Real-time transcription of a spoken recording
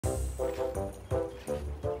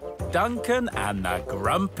Duncan and the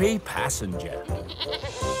Grumpy Passenger.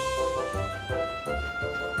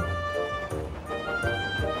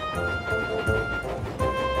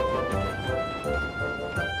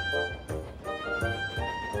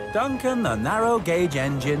 Duncan, the narrow-gauge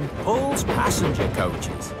engine, pulls passenger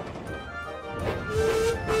coaches.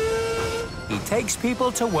 He takes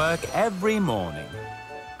people to work every morning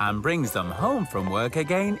and brings them home from work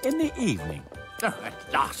again in the evening. Oh, at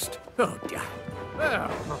last. Oh, dear.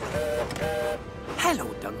 Oh.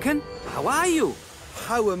 Hello, Duncan. How are you?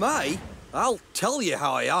 How am I? I'll tell you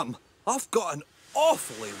how I am. I've got an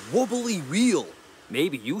awfully wobbly wheel.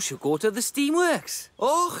 Maybe you should go to the steamworks.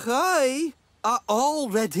 Oh, aye. I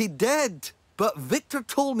already did. But Victor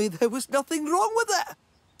told me there was nothing wrong with it.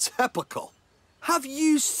 Typical. Have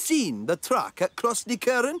you seen the track at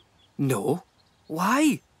Crosney-Curran? No.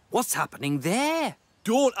 Why? What's happening there?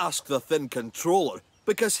 Don't ask the thin controller,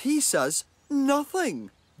 because he says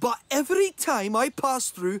nothing. But every time I pass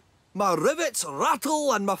through, my rivets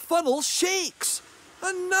rattle and my funnel shakes.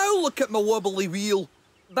 And now look at my wobbly wheel.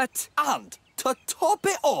 But... And to top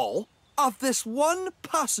it all, I've this one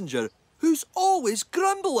passenger who's always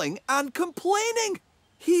grumbling and complaining.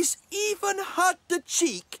 He's even had the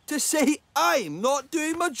cheek to say I'm not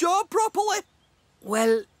doing my job properly.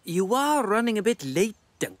 Well, you are running a bit late,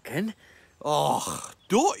 Duncan. Oh,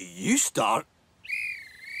 don't you start.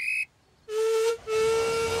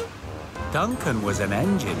 Duncan was an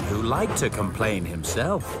engine who liked to complain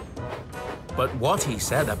himself. But what he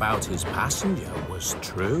said about his passenger was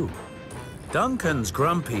true. Duncan's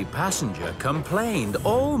grumpy passenger complained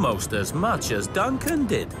almost as much as Duncan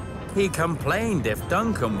did. He complained if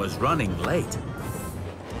Duncan was running late.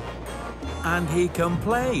 And he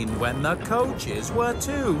complained when the coaches were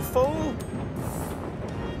too full.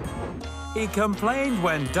 He complained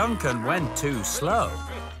when Duncan went too slow.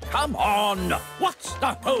 Come on! What's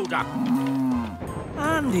the hold-up?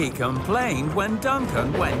 And he complained when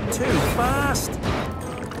Duncan went too fast.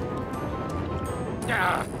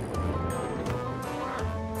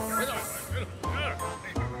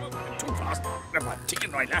 Too fast. Never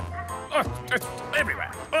taken right now. It's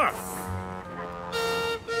everywhere.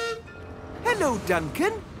 Hello,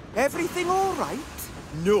 Duncan. Everything all right?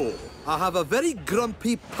 No, I have a very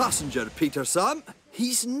grumpy passenger, Peter Sam.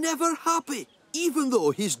 He's never happy, even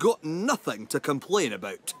though he's got nothing to complain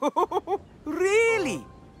about. Really?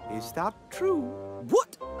 Is that true?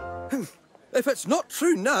 What? If it's not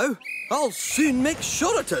true now, I'll soon make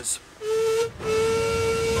sure it is.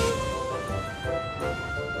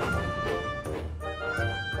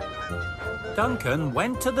 Duncan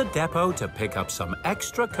went to the depot to pick up some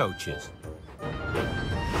extra coaches.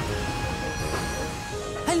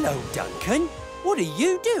 Hello, Duncan. What are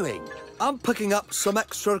you doing? I'm picking up some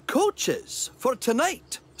extra coaches for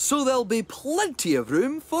tonight, so there'll be plenty of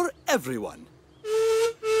room for everyone.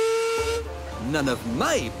 None of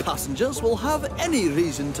my passengers will have any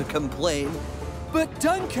reason to complain. But,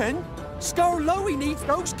 Duncan, Scarlowy needs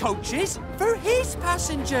those coaches for his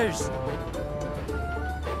passengers.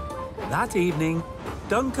 That evening,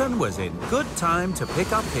 Duncan was in good time to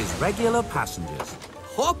pick up his regular passengers.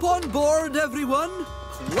 Hop on board, everyone.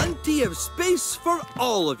 Plenty of space for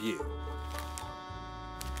all of you.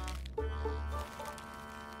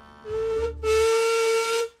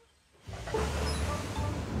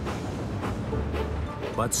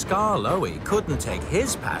 But Scarlowy couldn't take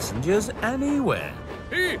his passengers anywhere.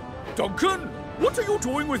 Hey, Duncan! What are you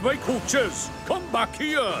doing with my coaches? Come back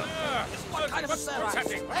here! What kind of a service?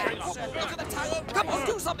 Look at the time. Come on,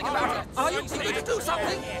 do something about it. Are you going to do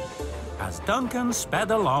something? As Duncan sped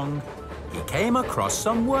along, he came across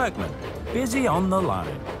some workmen busy on the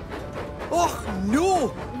line. Oh,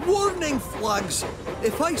 no! Warning flags!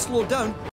 If I slow down,